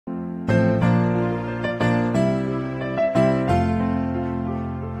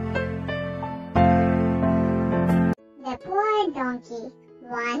donkey.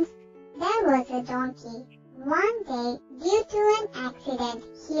 Once there was a donkey. One day, due to an accident,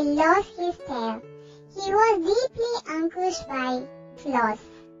 he lost his tail. He was deeply anguished by its loss.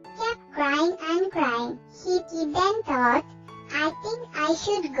 Kept crying and crying. He then thought, I think I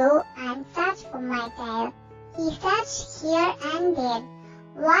should go and search for my tail. He searched here and there.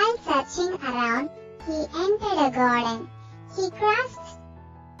 While searching around, he entered a garden. He grasped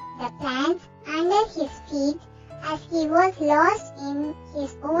the plants under his feet as he was lost in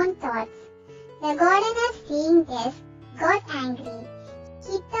his own thoughts. The gardener, seeing this, got angry.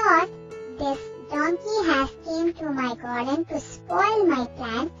 He thought, this donkey has came to my garden to spoil my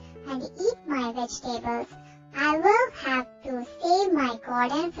plants and eat my vegetables. I will have to save my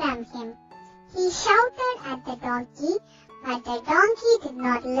garden from him. He shouted at the donkey, but the donkey did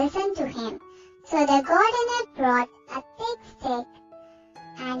not listen to him. So the gardener brought a thick stick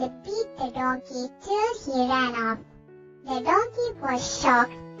and beat the donkey till he ran off. The donkey was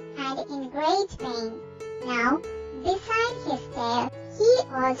shocked and in great pain. Now, beside his tail, he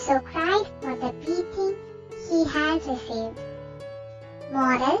also cried for the beating he had received.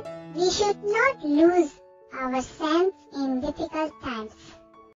 Moral: we should not lose our sense in difficult times.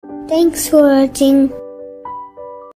 Thanks for watching.